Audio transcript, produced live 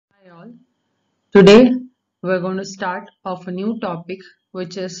Today, we're going to start off a new topic,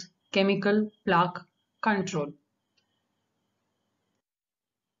 which is chemical plaque control.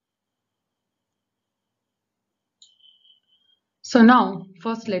 So now,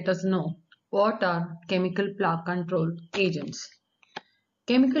 first let us know what are chemical plaque control agents.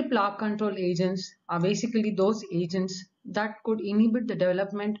 Chemical plaque control agents are basically those agents that could inhibit the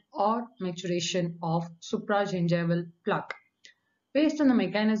development or maturation of supragingival plaque. Based on the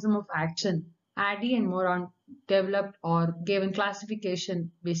mechanism of action, Addy and Moran developed or given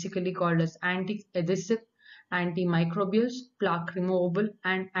classification basically called as anti-adhesive, antimicrobial, plaque removable,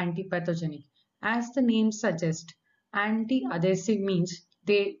 and antipathogenic. As the name suggests, anti-adhesive means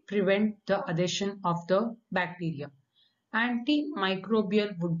they prevent the adhesion of the bacteria.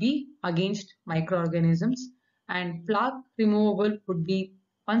 Antimicrobial would be against microorganisms, and plaque removable would be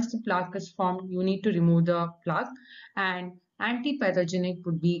once the plaque is formed, you need to remove the plaque, and antipathogenic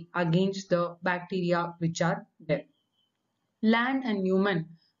would be against the bacteria which are there. Land and Newman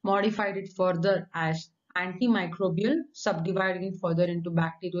modified it further as antimicrobial, subdividing further into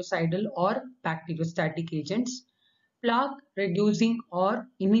bactericidal or bacteriostatic agents. Plaque reducing or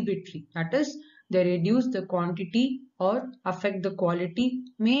inhibitory, that is, they reduce the quantity or affect the quality,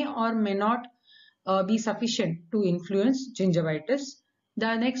 may or may not be sufficient to influence gingivitis.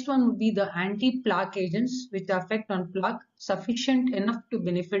 The next one would be the anti-plaque agents, which affect on plaque sufficient enough to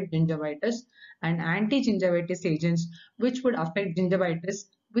benefit gingivitis, and anti-gingivitis agents, which would affect gingivitis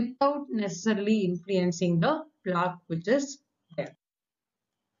without necessarily influencing the plaque which is there.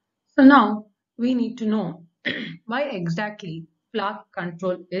 So now we need to know why exactly plaque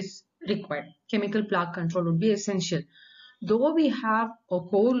control is required. Chemical plaque control would be essential. Though we have a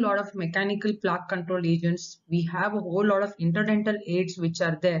whole lot of mechanical plaque control agents, we have a whole lot of interdental aids which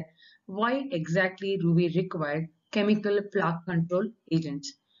are there. Why exactly do we require chemical plaque control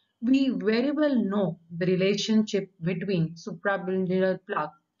agents? We very well know the relationship between supragingival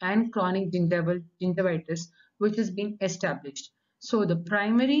plaque and chronic gingivitis, which has been established. So the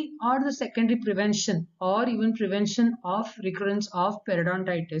primary or the secondary prevention or even prevention of recurrence of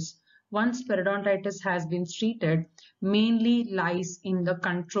periodontitis once periodontitis has been treated mainly lies in the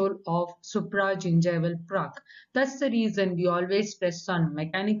control of supragingival plaque. That's the reason we always stress on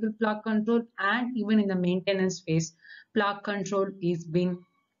mechanical plaque control, and even in the maintenance phase, plaque control is being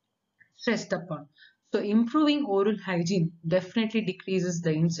stressed upon. So improving oral hygiene definitely decreases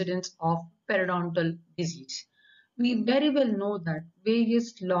the incidence of periodontal disease. We very well know that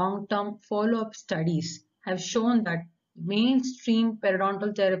various long-term follow-up studies have shown that mainstream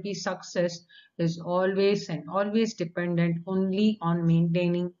periodontal therapy success is always and always dependent only on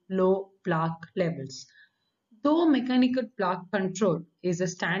maintaining low plaque levels. Though mechanical plaque control is a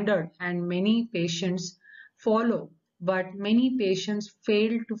standard and many patients follow, but many patients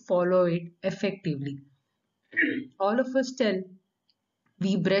fail to follow it effectively. All of us tell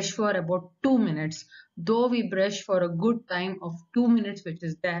we brush for about 2 minutes, though we brush for a good time of 2 minutes, which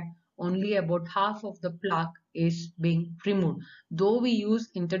is there, only about half of the plaque is being removed. Though we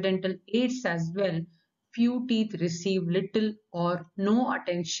use interdental aids as well, few teeth receive little or no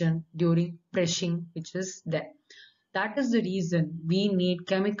attention during brushing, which is there. That is the reason we need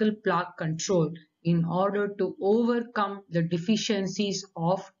chemical plaque control in order to overcome the deficiencies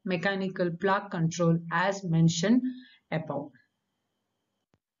of mechanical plaque control as mentioned above.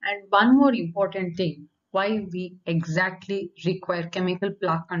 And one more important thing, why we exactly require chemical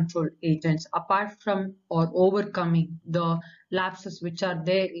plaque control agents apart from or overcoming the lapses which are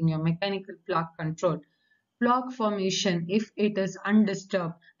there in your mechanical plaque control. Plaque formation, if it is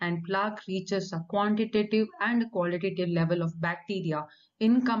undisturbed and plaque reaches a quantitative and qualitative level of bacteria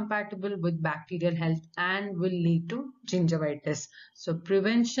incompatible with bacterial health and will lead to gingivitis. So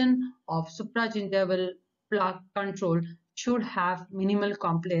prevention of supragingival plaque control should have minimal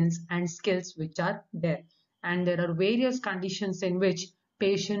compliance and skills which are there. And there are various conditions in which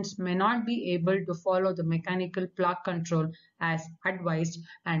patients may not be able to follow the mechanical plaque control as advised,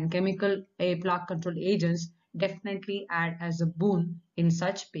 and chemical plaque control agents definitely add as a boon in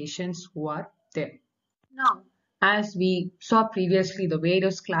such patients who are there. Now, as we saw previously the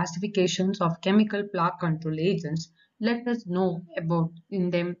various classifications of chemical plaque control agents, let us know about in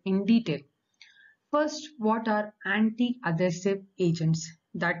them in detail. First, what are anti-adhesive agents?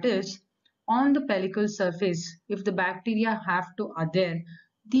 That is, on the pellicle surface, if the bacteria have to adhere,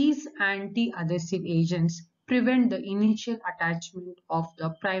 these anti-adhesive agents prevent the initial attachment of the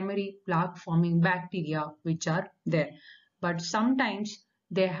primary plaque-forming bacteria which are there. But sometimes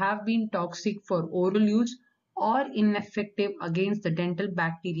they have been toxic for oral use or ineffective against the dental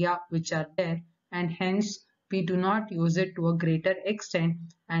bacteria which are there, and hence we do not use it to a greater extent,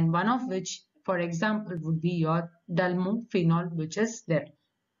 and one of which For example, would be your dalmophenol, which is there.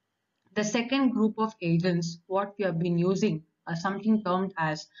 The second group of agents, what we have been using, are something termed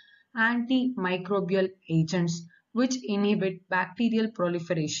as antimicrobial agents, which inhibit bacterial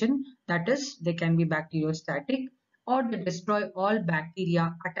proliferation. That is, they can be bacteriostatic, or they destroy all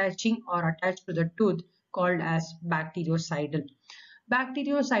bacteria attaching or attached to the tooth, called as bactericidal.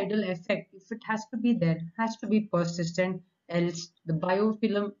 Bactericidal effect, if it has to be there, has to be persistent, else the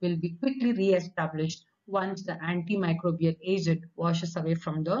biofilm will be quickly re-established once the antimicrobial agent washes away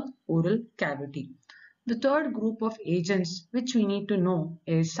from the oral cavity. The third group of agents which we need to know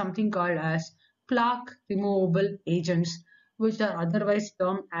is something called as plaque removable agents, which are otherwise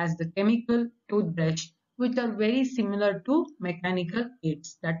termed as the chemical toothbrush, which are very similar to mechanical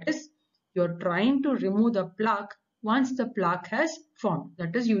aids. That is, you're trying to remove the plaque once the plaque has formed.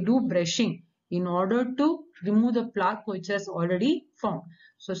 That is, you do brushing in order to remove the plaque which has already formed.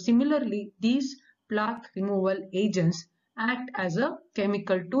 So similarly, these plaque removal agents act as a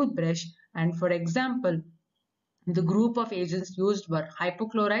chemical toothbrush, and for example, the group of agents used were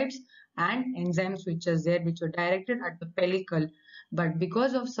hypochlorites and enzymes which are there, which were directed at the pellicle, but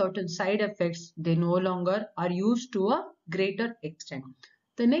because of certain side effects they no longer are used to a greater extent.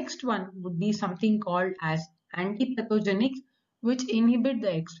 The next one would be something called as antipathogenics, which inhibit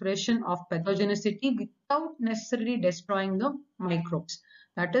the expression of pathogenicity without necessarily destroying the microbes.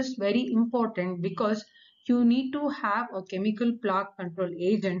 That is very important because you need to have a chemical plaque control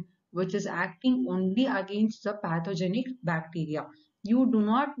agent which is acting only against the pathogenic bacteria. You do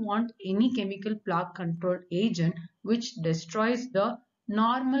not want any chemical plaque control agent which destroys the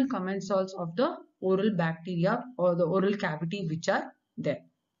normal commensals of the oral bacteria or the oral cavity which are there.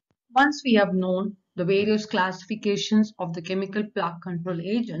 Once we have known the various classifications of the chemical plaque control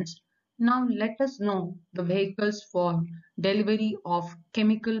agents, now let us know the vehicles for delivery of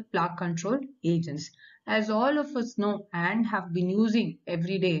chemical plaque control agents. As all of us know and have been using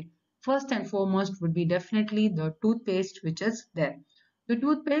every day, first and foremost would be definitely the toothpaste which is there. The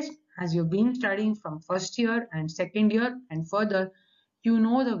toothpaste, as you've been studying from first year and second year and further, you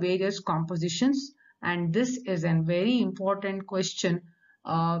know the various compositions, and this is a very important question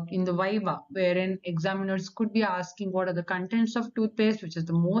in the Viva, wherein examiners could be asking what are the contents of toothpaste, which is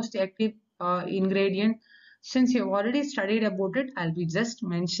the most active ingredient. Since you have already studied about it, I'll be just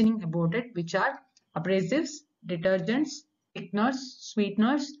mentioning about it, which are abrasives, detergents, thickeners,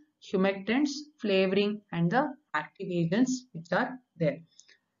 sweeteners, humectants, flavoring, and the active agents which are there.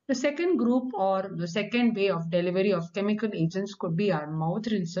 The second group or the second way of delivery of chemical agents could be our mouth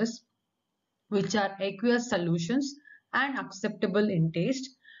rinses, which are aqueous solutions and acceptable in taste.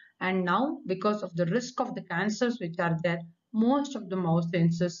 And now, because of the risk of the cancers which are there, most of the mouth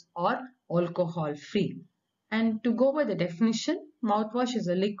rinses are alcohol free. And to go by the definition, mouthwash is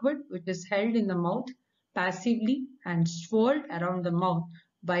a liquid which is held in the mouth passively and swirled around the mouth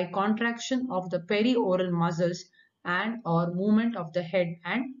by contraction of the perioral muscles and or movement of the head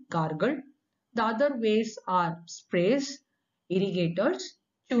and gargle. The other ways are sprays, irrigators,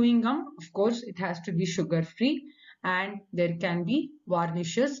 chewing gum. Of course, it has to be sugar free, and there can be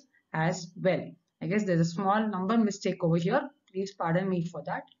varnishes as well. I guess there's a small number mistake over here. Please pardon me for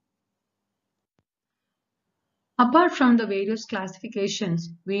that. Apart from the various classifications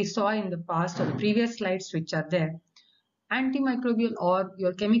we saw in the past or the previous slides which are there, antimicrobial or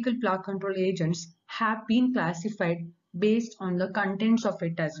your chemical plaque control agents have been classified based on the contents of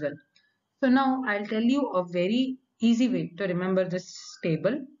it as well. So now I'll tell you a very easy way to remember this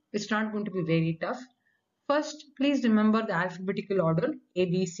table. It's not going to be very tough. First, please remember the alphabetical order A,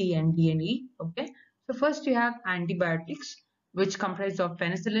 B, C, and D, and E. Okay. So first you have antibiotics, which comprise of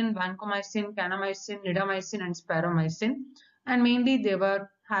penicillin, vancomycin, kanamycin, nidamycin, and sparomycin. And mainly they were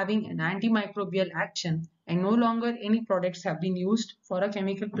having an antimicrobial action, and no longer any products have been used for a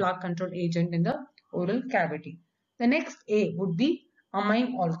chemical plaque control agent in the oral cavity. The next A would be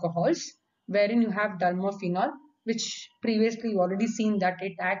amine alcohols, wherein you have dalmophenol, which previously you already seen that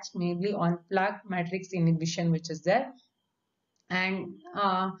it acts mainly on plaque matrix inhibition, which is there. And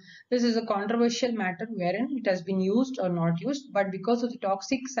this is a controversial matter wherein it has been used or not used, but because of the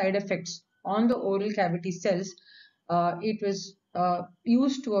toxic side effects on the oral cavity cells, it was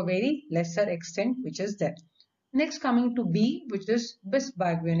used to a very lesser extent, which is there. Next, coming to B, which is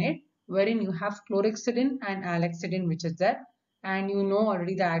bisbiguanate, wherein you have chlorhexidine and alexidine, which is there, and you know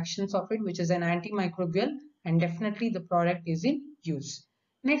already the actions of it, which is an antimicrobial, and definitely the product is in use.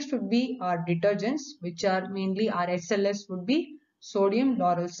 Next would be our detergents, which are mainly our SLS would be sodium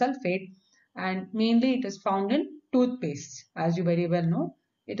lauryl sulfate, and mainly it is found in toothpaste. As you very well know,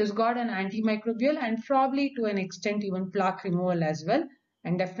 it has got an antimicrobial and probably to an extent even plaque removal as well.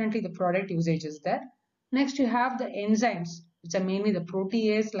 and definitely the product usage is there. Next, you have the enzymes, which are mainly the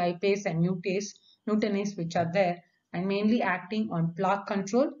protease, lipase, and glutenase, which are there and mainly acting on plaque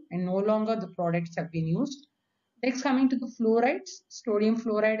control, and no longer the products have been used. Next, coming to the fluorides, sodium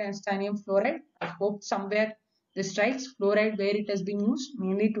fluoride and strontium fluoride. I hope somewhere this strikes fluoride where it has been used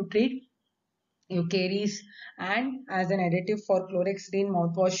mainly to treat eukaryotes and as an additive for chlorhexidine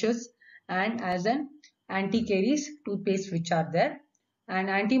mouthwashes and as an anti-caries toothpaste which are there. And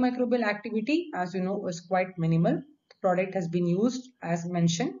antimicrobial activity, as you know, is quite minimal. The product has been used as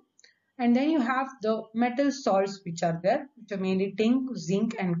mentioned. And then you have the metal salts which are there, which are mainly tin,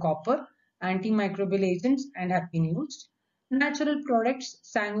 zinc and copper, antimicrobial agents and have been used. Natural products,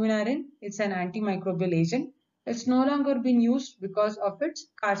 sanguinarine, it's an antimicrobial agent. It's no longer been used because of its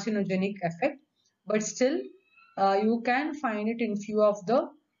carcinogenic effect, but still you can find it in few of the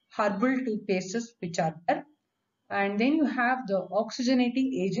herbal toothpastes which are there. And then you have the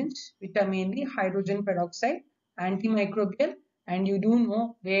oxygenating agents, which are mainly hydrogen peroxide, antimicrobial, and you do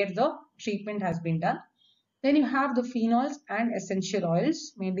know where the treatment has been done. Then you have the phenols and essential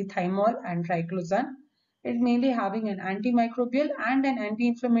oils, mainly thymol and triclosan. It's mainly having an antimicrobial and an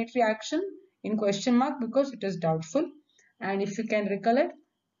anti-inflammatory action in question mark because it is doubtful. And if you can recollect,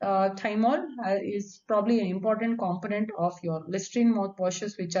 thymol is probably an important component of your Listerine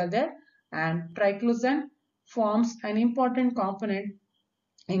mouthwashes which are there, and triclosan forms an important component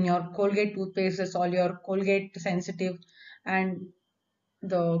in your Colgate toothpastes, all your Colgate sensitive and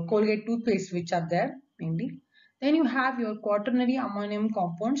the Colgate toothpaste which are there mainly. Then you have your quaternary ammonium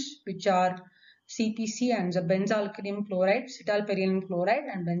compounds which are CPC and the benzalkonium chloride, cetylpyridine chloride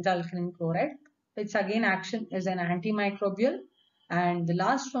and benzalkonium chloride. Its again action is an antimicrobial. And the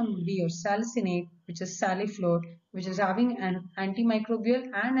last one would be your salicylate, which is saliflor, which is having an antimicrobial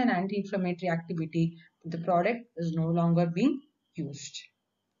and an anti-inflammatory activity. The product is no longer being used.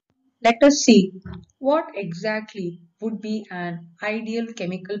 Let us see what exactly would be an ideal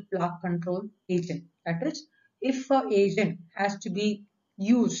chemical plaque control agent. That is, if an agent has to be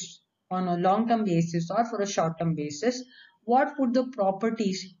used on a long-term basis or for a short-term basis, what would the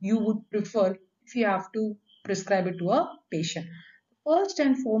properties you would prefer if you have to prescribe it to a patient? First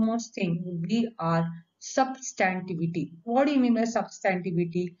and foremost thing would be our substantivity. What do you mean by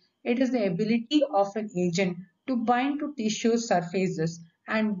substantivity? It is the ability of an agent to bind to tissue surfaces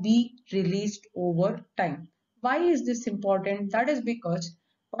and be released over time. Why is this important? That is because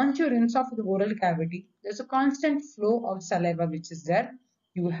once you rinse off the oral cavity, there's a constant flow of saliva which is there.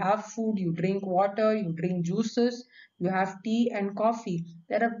 You have food, you drink water, you drink juices, you have tea and coffee.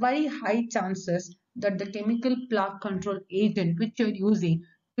 There are very high chances that the chemical plaque control agent which you're using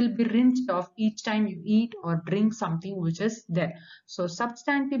will be rinsed off each time you eat or drink something which is there. So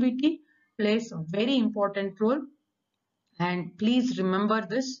substantivity plays a very important role, and please remember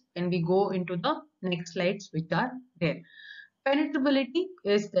this when we go into the next slides which are there. Penetrability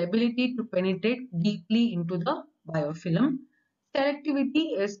is the ability to penetrate deeply into the biofilm.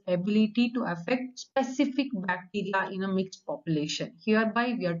 Selectivity is ability to affect specific bacteria in a mixed population.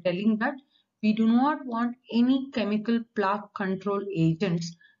 Hereby we are telling that we do not want any chemical plaque control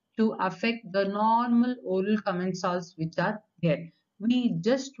agents to affect the normal oral commensals which are there. We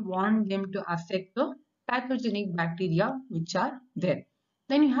just want them to affect the pathogenic bacteria which are there.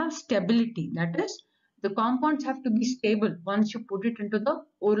 Then you have stability, that is the compounds have to be stable once you put it into the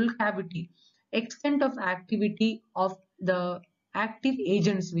oral cavity. Extent of activity of the active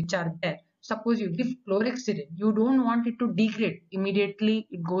agents which are there. Suppose you give chlorhexidine, you don't want it to degrade immediately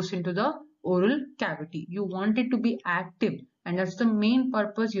it goes into the oral cavity. You want it to be active, and that's the main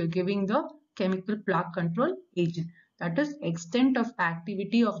purpose you're giving the chemical plaque control agent. That is extent of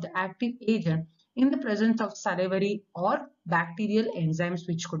activity of the active agent in the presence of salivary or bacterial enzymes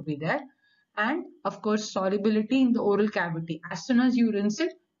which could be there. And of course solubility in the oral cavity. As soon as you rinse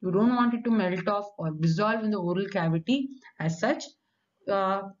it, you don't want it to melt off or dissolve in the oral cavity as such.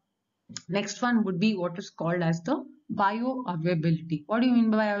 Next one would be what is called as the bioavailability. What do you mean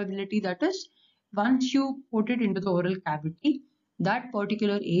by bioavailability? That is, once you put it into the oral cavity, that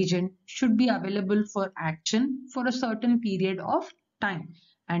particular agent should be available for action for a certain period of time,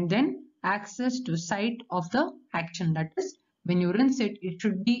 and then access to site of the action. That is, when you rinse it, it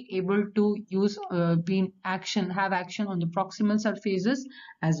should be able to use have action on the proximal surfaces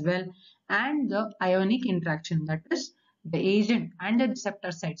as well, and the ionic interaction, that is the agent and the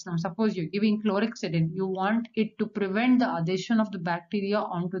receptor sites. Now suppose you're giving chlorhexidine, you want it to prevent the adhesion of the bacteria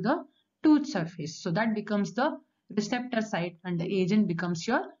onto the tooth surface, so that becomes the receptor site and the agent becomes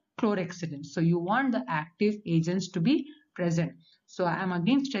your chlorhexidine. So you want the active agents to be present. So I am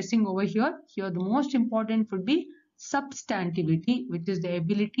again stressing over here the most important would be substantivity, which is the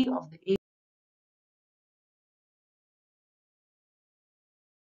ability of the